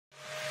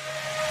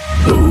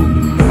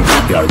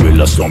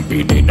gorilla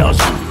stomping in a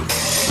zoo.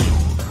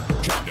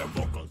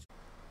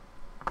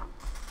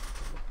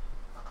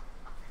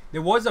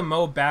 There was a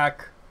mode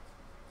back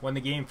when the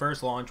game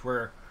first launched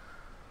where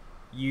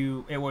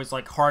it was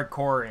like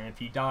hardcore, and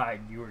if you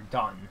died, you were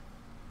done.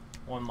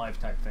 One life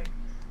type thing.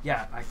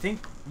 Yeah, I think,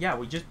 yeah,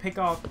 we just pick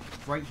off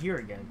right here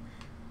again.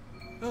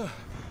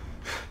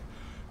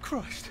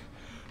 Christ,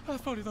 how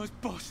far did those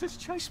bastards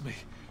chase me?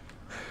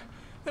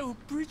 There were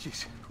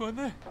bridges, weren't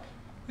there?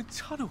 And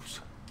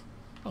tunnels.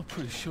 I'm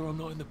pretty sure I'm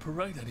not in the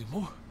parade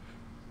anymore.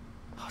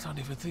 I don't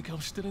even think I'm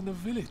still in the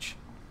village.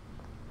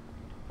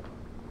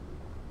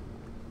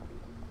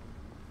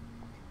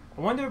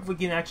 I wonder if we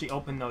can actually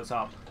open those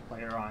up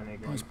later on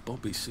again. Those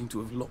bobbies seem to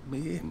have locked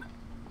me in.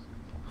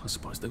 I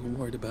suppose they were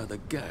worried about the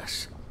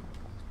gas.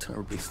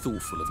 Terribly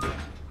thoughtful of them.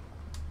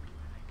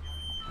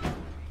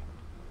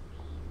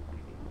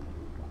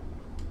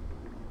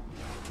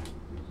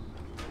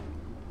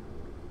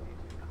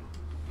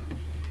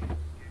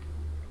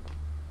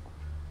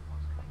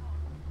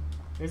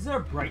 Is there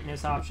a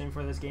brightness option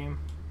for this game?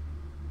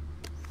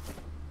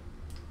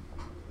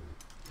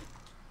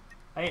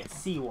 I didn't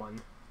see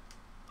one.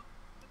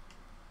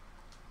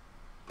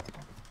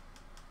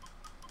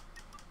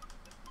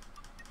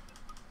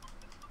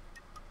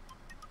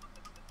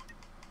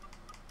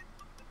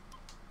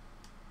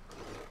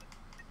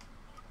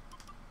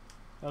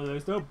 Oh,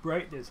 there's no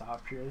brightness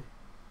option,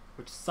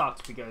 which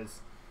sucks because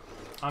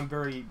I'm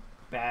very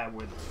bad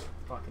with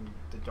fucking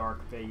the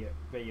dark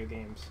video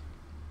games.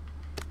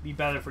 Be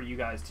better for you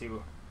guys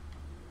too.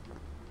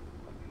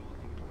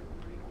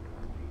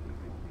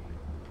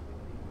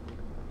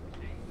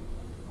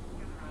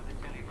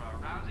 A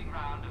rousing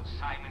round of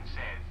Simon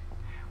Says.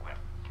 Well,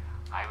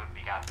 I will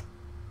begin.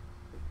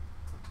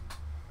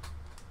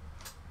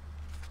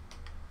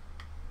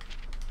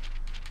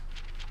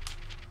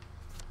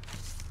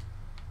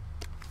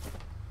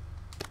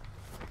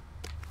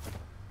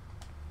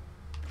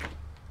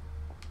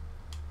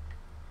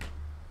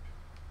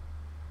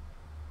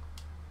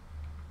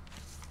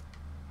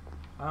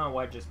 I don't know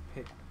what I just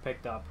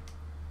picked up.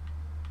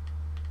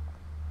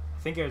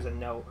 I think there's a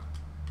note.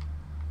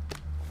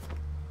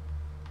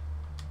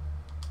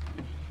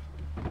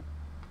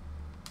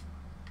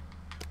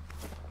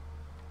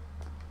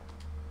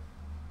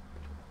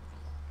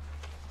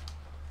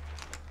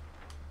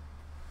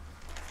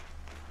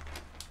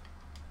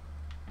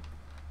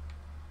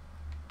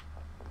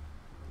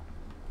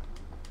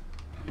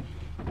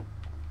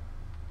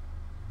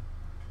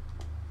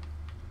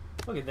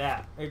 Look at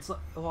that. It's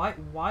like,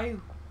 why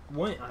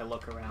wouldn't I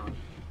look around?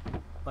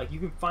 Like, you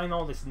can find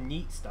all this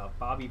neat stuff,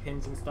 bobby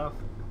pins and stuff.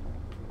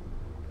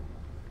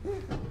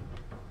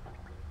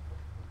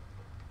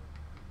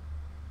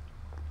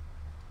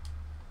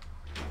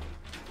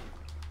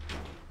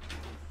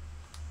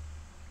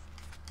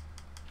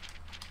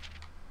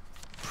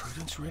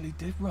 Prudence really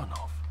did run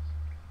off.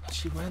 And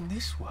she ran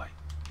this way.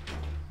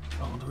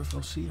 I wonder if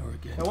I'll see her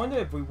again. I wonder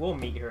if we will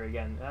meet her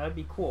again. That'd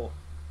be cool.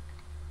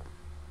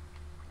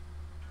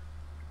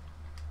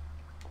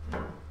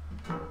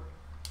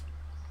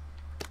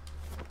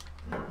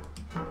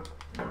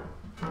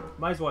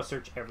 Might as well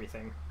search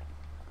everything.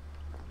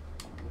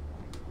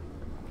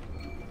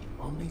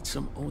 I'll need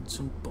some odds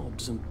and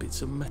bobs and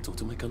bits of metal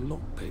to make a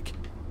lockpick.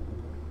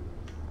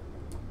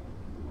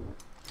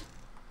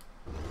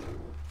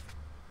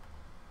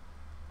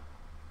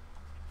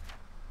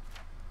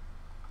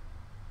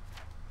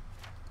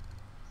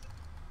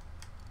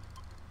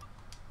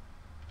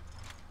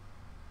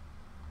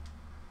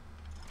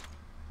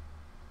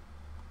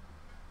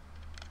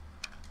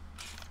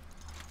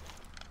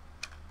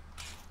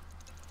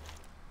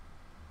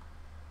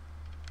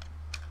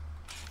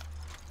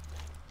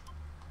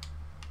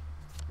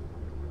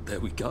 There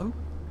we go.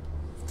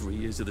 3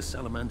 years of the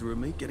salamander and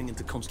me getting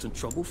into constant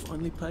trouble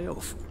finally pay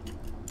off.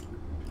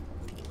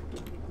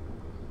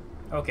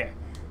 Okay,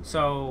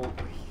 so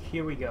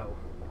here we go.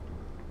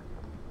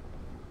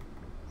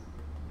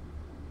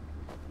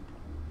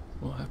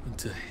 What happened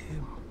to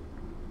him?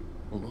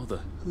 Or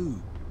rather,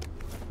 who?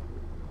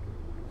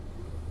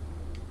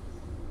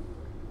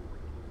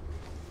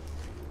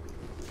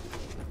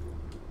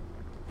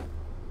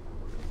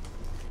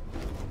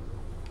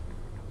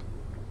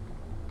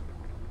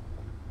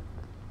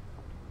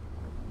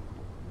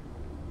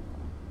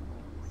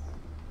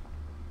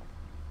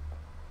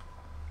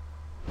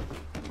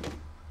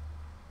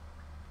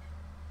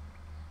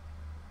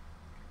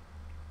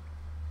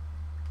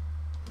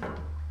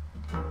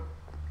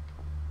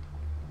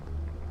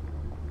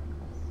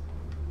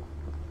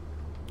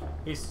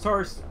 His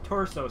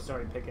torso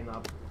started picking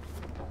up.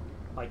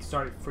 Like,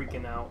 started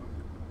freaking out.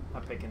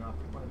 Not picking up.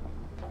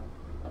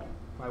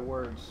 My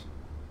words.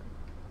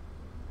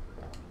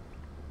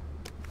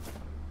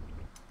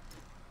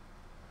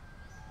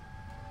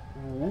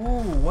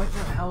 Ooh, what the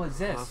hell is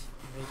this? Are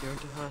they going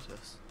to hurt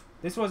us?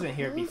 This wasn't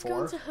here No one's before.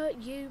 going to hurt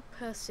you,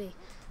 Percy.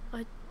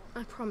 I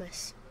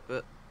promise.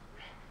 But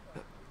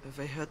have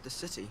they hurt the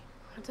city?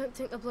 I don't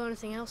think they'll blow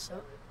anything else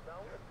up.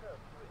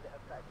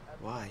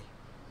 Why?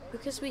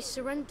 Because we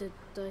surrendered,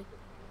 I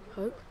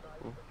hope.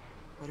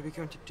 What are we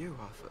going to do,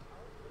 Arthur?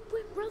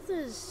 We're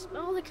brothers.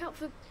 I'll look out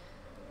for...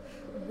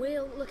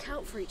 We'll look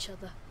out for each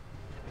other.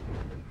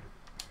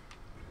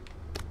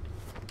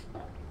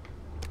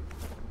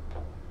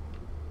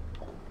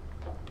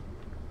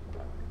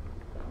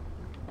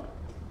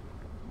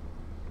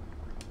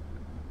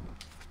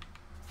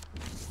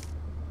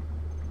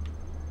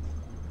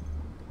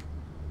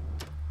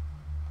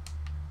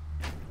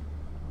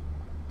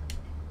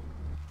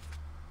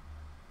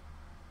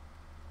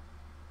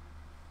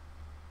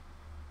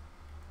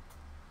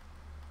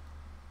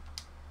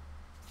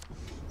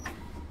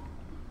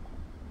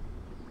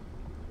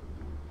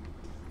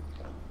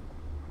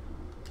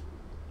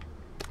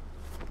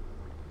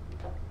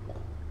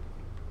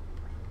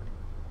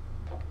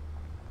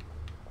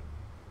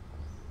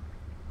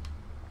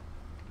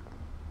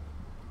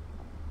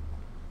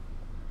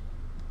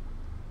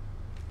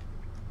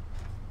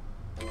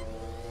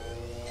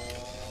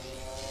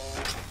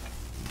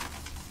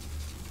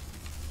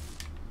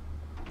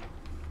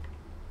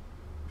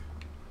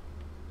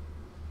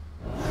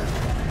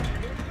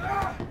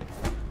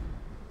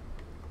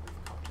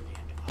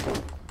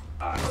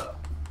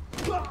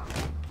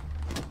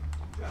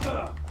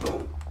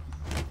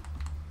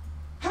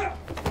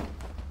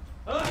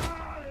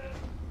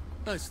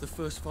 That's the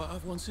first fight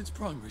I've won since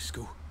primary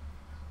school.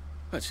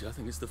 Actually, I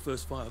think it's the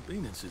first fight I've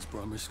been in since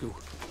primary school.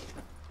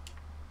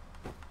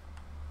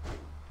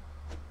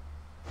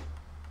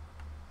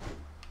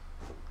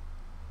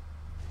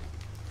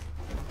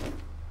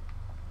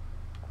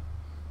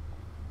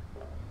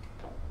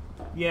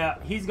 Yeah,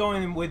 he's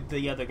going with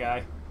the other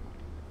guy.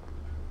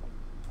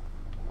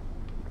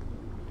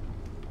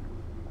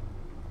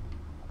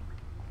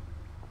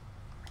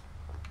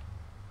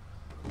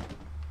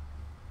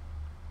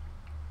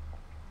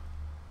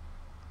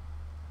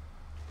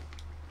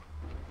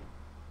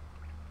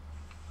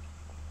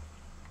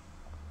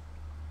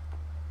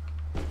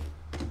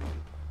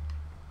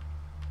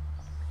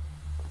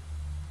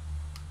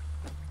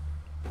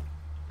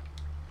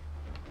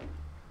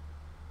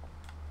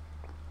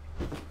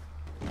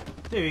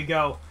 There you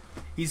go.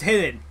 He's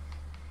hidden.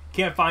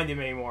 Can't find him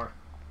anymore.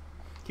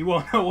 He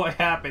won't know what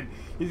happened.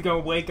 He's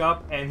gonna wake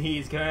up and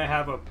he's gonna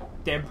have a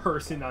dead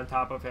person on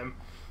top of him.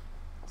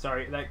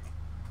 Sorry, that...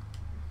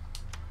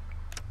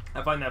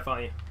 I find that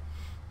funny.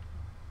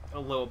 A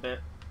little bit.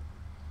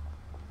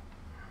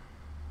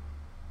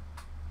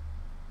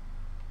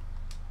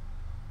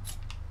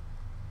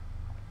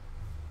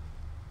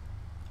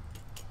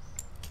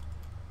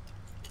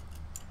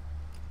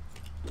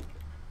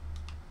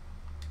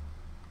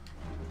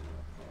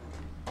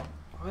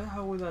 Why the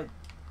hell would I...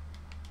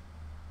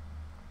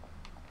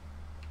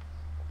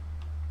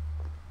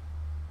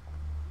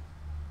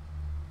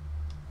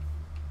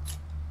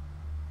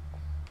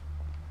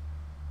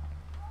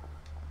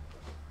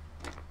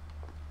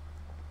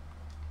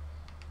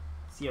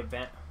 See a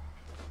vent.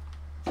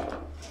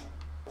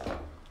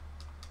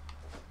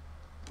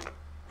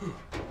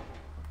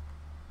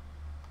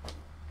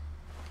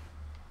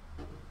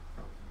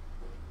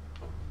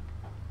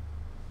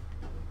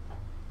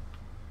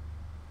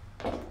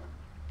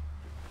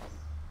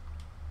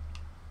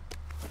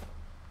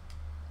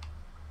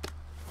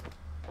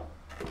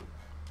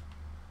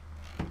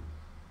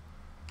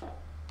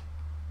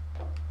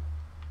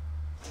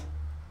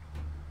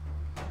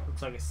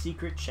 Looks like a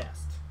secret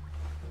chest.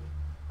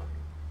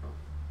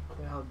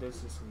 Where the hell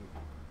does this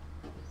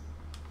lead?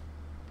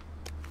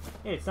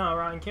 Hey, it's not a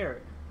rotten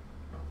carrot.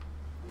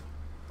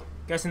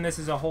 Guessing this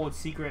is a whole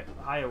secret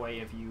hideaway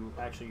if you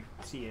actually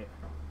see it.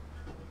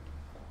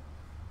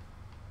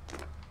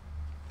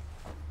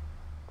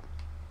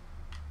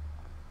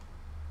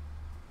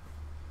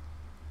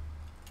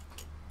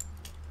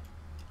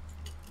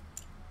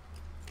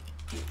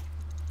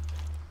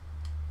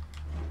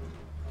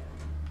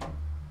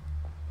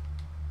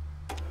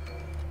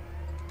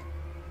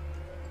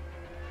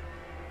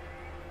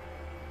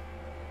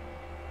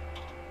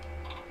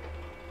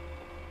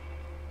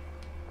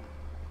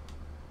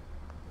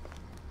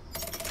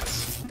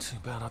 Too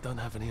bad I don't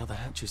have any other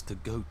hatches to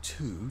go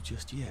to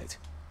just yet.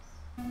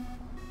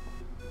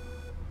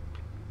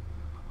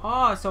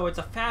 Oh, so it's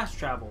a fast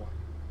travel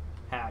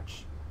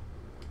hatch.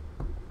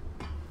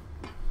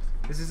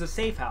 This is a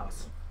safe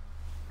house.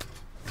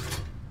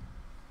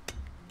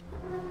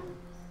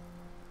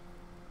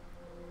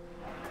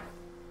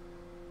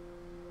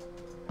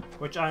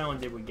 Which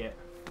island did we get?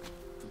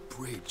 The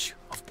bridge.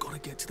 I've got to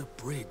get to the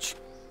bridge.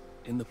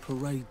 In the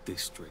parade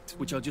district,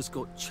 which I just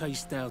got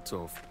chased out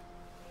of.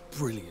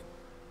 Brilliant.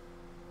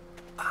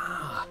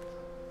 Ah,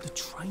 the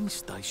train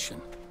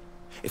station.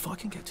 If I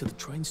can get to the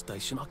train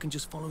station, I can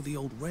just follow the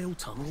old rail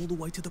tunnel all the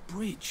way to the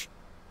bridge.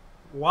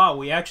 Wow,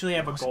 we actually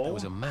have a There goal?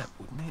 was a map,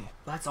 wouldn't it?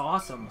 That's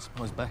awesome. I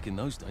suppose back in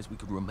those days we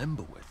could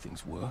remember where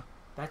things were.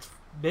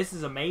 This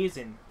is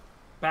amazing.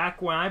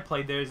 Back when I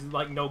played, there's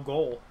like no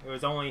goal. It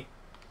was only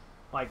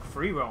like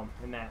free roam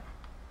in that.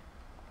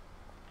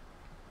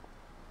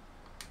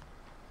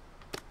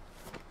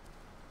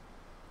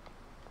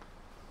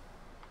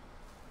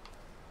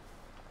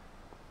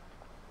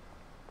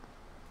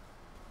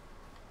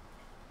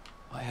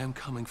 I am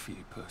coming for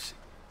you, Percy.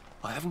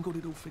 I haven't got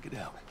it all figured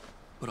out,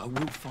 but I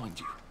will find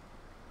you.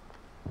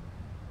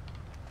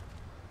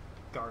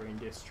 Guardian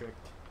District.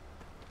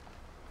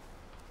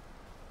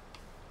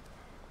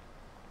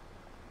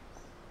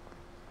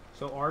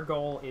 So our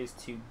goal is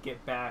to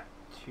get back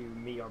to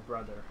meet our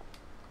brother.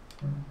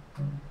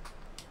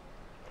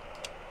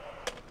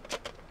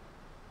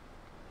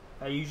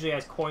 It usually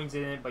has coins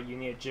in it, but you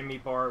need a Jimmy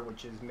bar,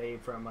 which is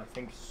made from, I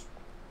think,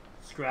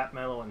 scrap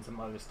metal and some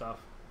other stuff.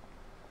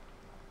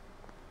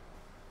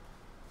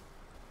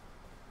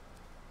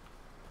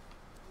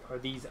 Are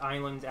these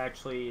islands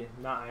actually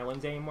not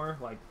islands anymore?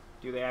 Like,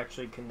 do they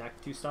actually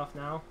connect to stuff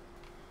now?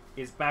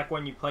 Is back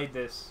when you played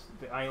this,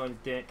 the islands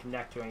didn't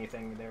connect to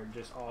anything. They were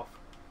just off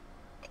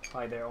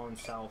by their own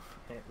self.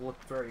 And it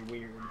looked very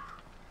weird.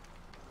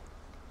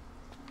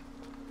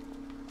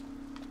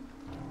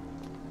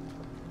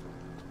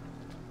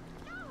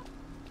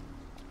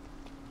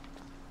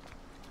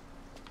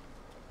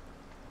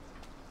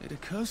 It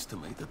occurs to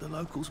me that the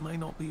locals may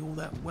not be all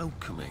that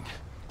welcoming.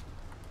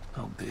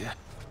 Oh dear.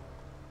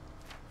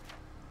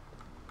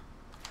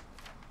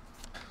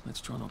 Let's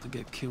try not to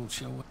get killed,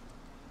 shall we?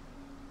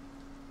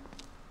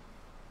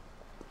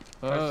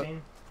 Cutscene?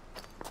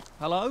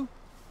 Hello?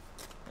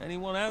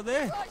 Anyone out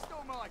there?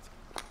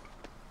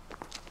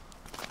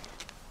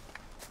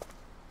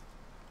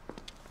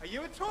 Are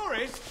you a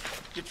tourist?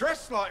 You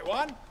dress like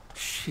one.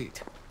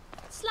 Shit.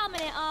 Slumming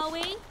it, are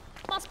we?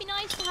 Must be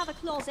nice to have a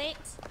closet.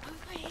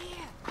 Over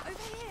here!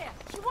 Over here!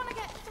 You want to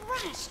get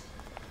thrashed?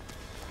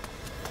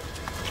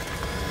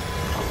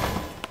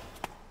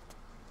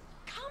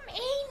 Come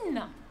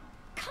in!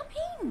 Come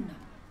in!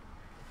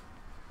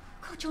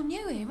 God, you're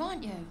new here,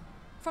 aren't you?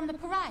 From the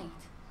parade?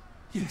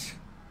 Yes.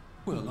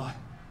 Well,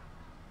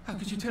 how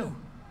could you tell?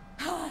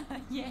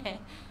 Yeah.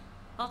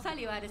 I'll tell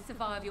you how to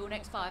survive your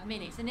next 5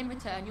 minutes, and in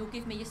return you'll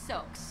give me your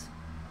socks.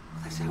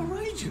 That's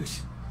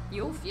outrageous.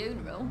 Your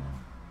funeral.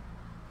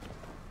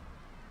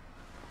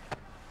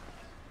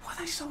 Why are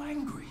they so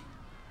angry?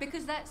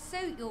 Because that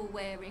suit you're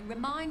wearing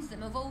reminds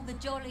them of all the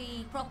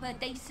jolly, proper,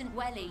 decent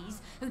wellies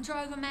who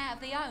drove them out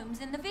of their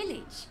homes in the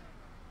village.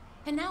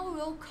 And now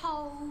we're all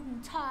cold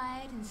and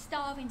tired and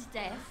starving to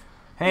death.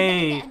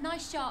 Hey. Get a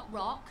nice sharp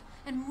rock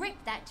and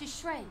rip that to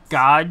shreds.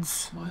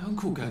 Gods. My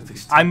uncle gave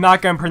this to I'm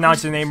not gonna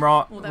pronounce your name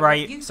wrong, Well, they'll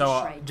right? rip you to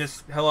So shreds.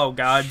 just hello,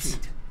 gods.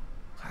 Shit.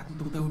 I hadn't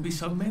thought there would be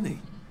so many.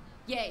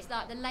 Yeah, it's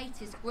like the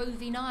latest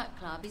groovy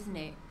nightclub, isn't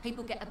it?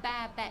 People get a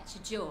bad batch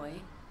of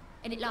joy,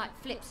 and it like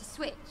flips a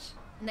switch,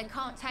 and they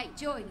can't take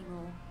joy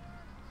anymore.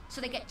 So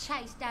they get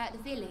chased out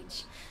of the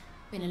village.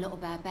 Been a lot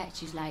of bad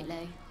batches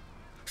lately.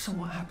 So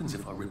what happens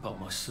if I rip up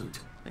my suit?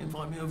 They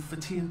invite me over for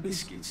tea and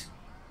biscuits.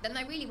 Then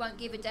they really won't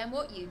give a damn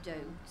what you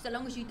do, so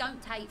long as you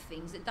don't take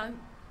things that don't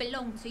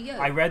belong to you.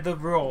 I read the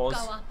rules.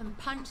 Go up and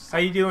punch How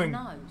you doing? in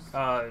the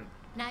nose.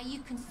 Now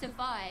you can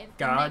survive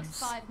the gods. next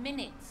 5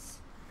 minutes.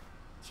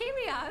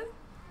 Cheerio!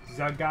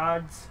 The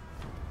gods.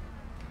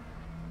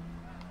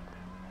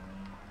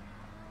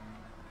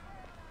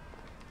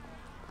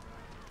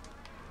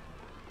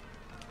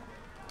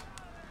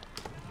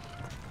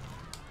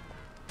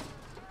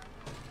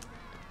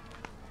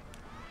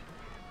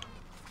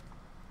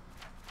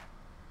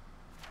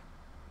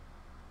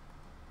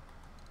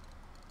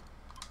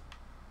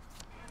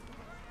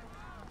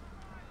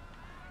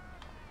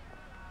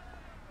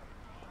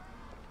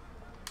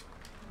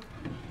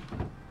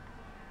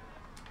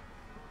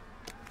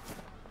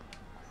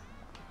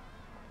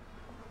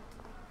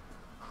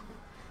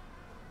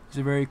 It's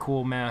a very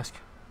cool mask,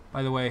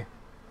 by the way.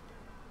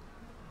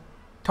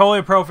 Totally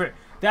appropriate.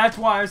 That's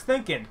why I was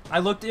thinking. I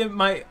looked at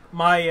my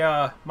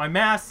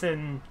masks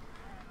and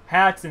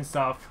hats and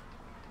stuff.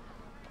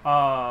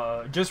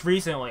 Just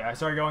recently, I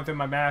started going through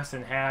my masks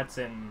and hats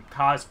and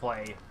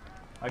cosplay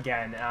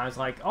again, and I was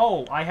like,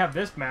 oh, I have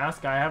this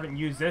mask. I haven't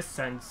used this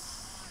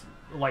since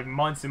like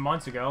months and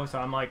months ago, so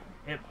I'm like,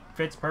 it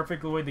fits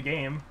perfectly with the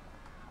game.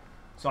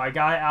 So I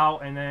got it out,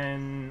 and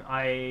then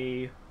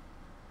I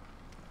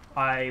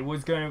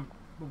was gonna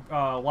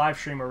live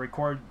stream or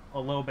record a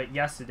little bit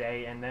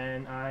yesterday, and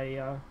then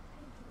I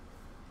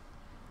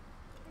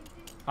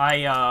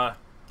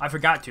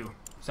forgot to.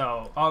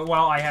 So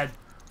well, I had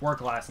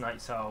work last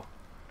night, so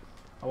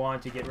I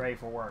wanted to get ready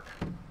for work.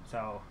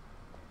 So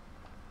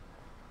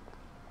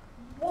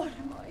What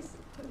am I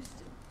supposed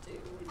to do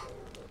with all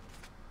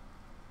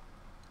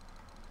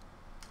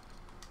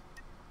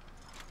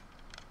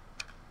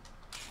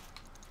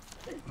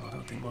this? I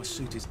don't think my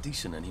suit is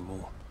decent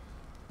anymore.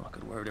 I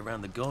could wear it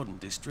around the garden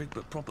district,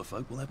 but proper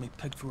folk will have me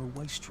pegged for a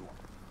wastrel.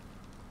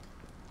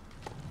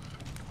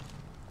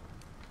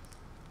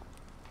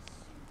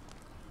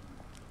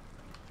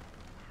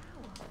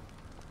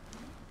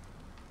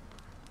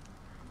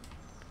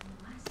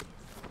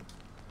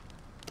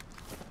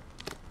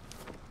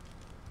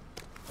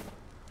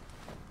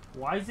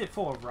 why is it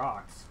full of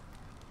rocks?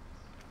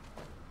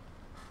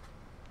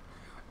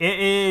 It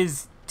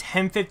is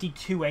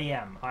 10:52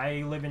 a.m.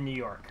 I live in New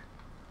York.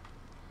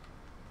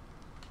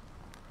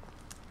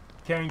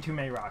 Carrying too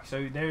many rocks,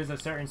 so there's a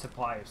certain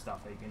supply of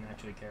stuff that you can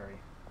actually carry.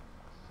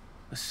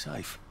 A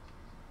safe.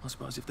 I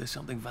suppose if there's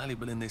something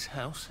valuable in this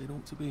house, it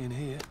ought to be in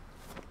here.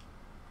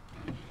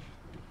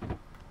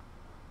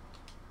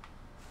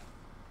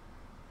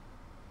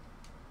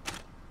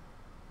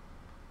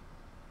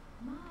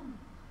 Mum,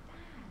 Dad,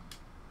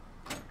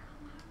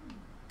 come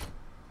home.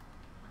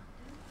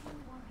 Don't you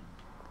worry.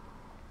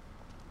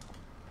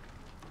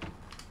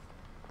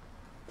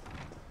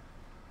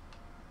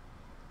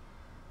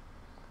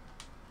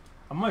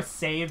 I'm gonna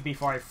save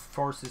before I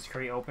force this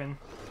crate open.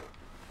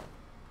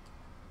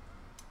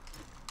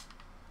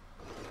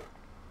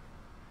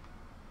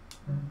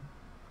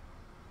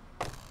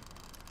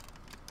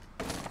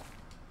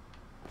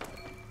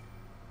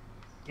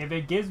 If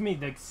it gives me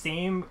the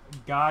same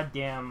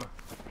goddamn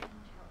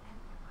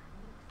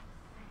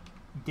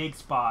dig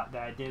spot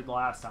that I did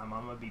last time,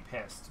 I'm gonna be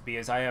pissed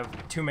because I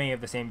have too many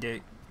of the same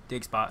dig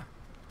spot.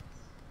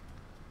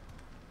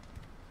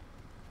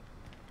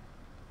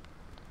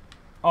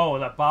 Oh,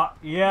 that bot.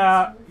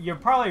 Yeah, you're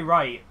probably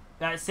right.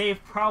 That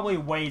safe probably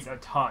weighs a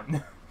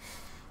ton.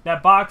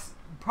 That box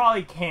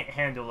probably can't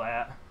handle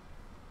that.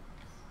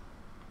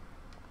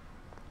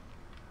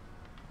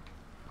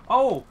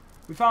 Oh,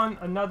 we found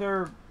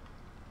another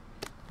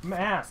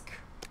mask.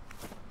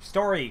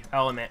 Story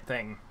element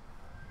thing.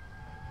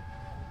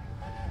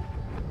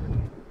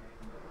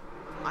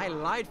 I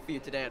lied for you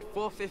today at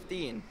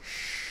 4:15.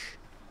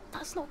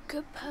 That's not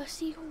good,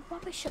 Percy. You're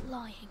rubbish at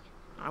lying.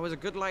 I was a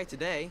good lie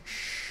today.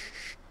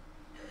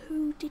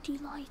 Who did you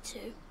lie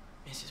to?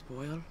 Mrs.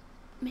 Boyle,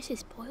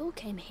 Mrs. Boyle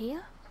came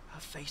here? her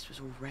face was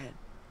all red,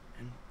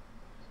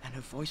 and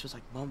her voice was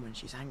like Mom when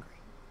she's angry.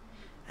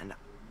 And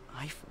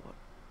I thought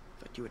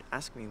that you would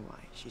ask me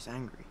why she's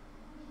angry.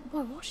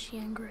 Why was she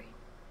angry?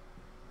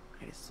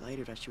 I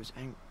decided that she was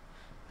angry.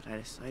 But I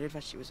decided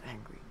that she was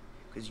angry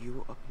because you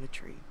were up in the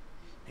tree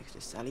next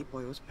to Sally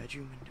Boyle's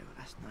bedroom window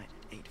last night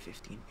at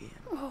 8:15 p.m.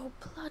 Oh,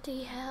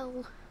 bloody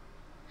hell.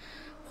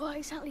 What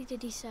exactly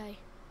did he say?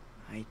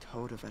 I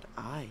told her that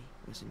I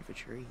was in the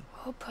tree.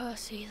 Oh,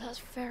 Percy, that's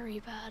very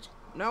bad.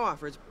 No,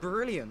 Arthur, it's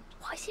brilliant.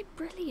 Why is it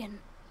brilliant?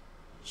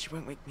 She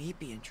won't make me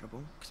be in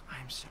trouble because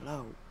I'm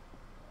slow.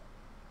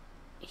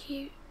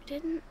 You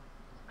didn't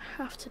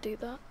have to do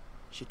that.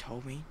 She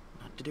told me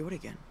not to do it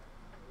again.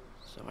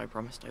 So I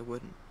promised I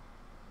wouldn't.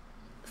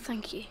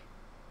 Thank you.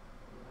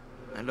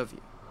 I love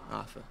you,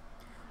 Arthur.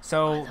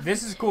 So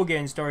this is cool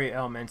getting story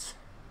elements.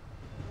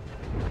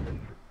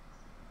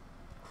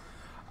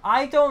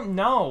 I don't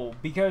know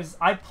because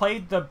I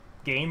played the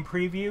game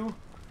preview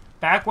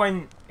back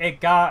when it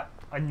got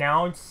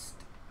announced.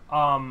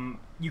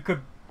 You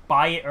could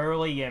buy it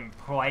early and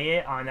play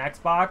it on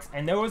Xbox,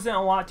 and there wasn't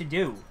a lot to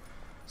do.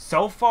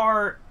 So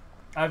far,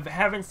 I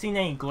haven't seen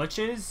any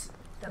glitches.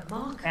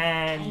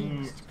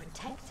 And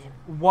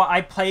what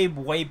I played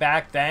way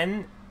back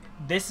then,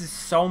 this is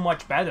so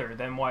much better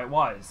than what it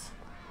was.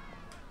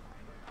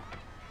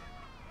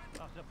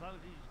 I suppose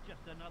he's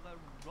just another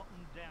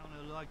rotten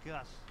downer like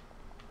us.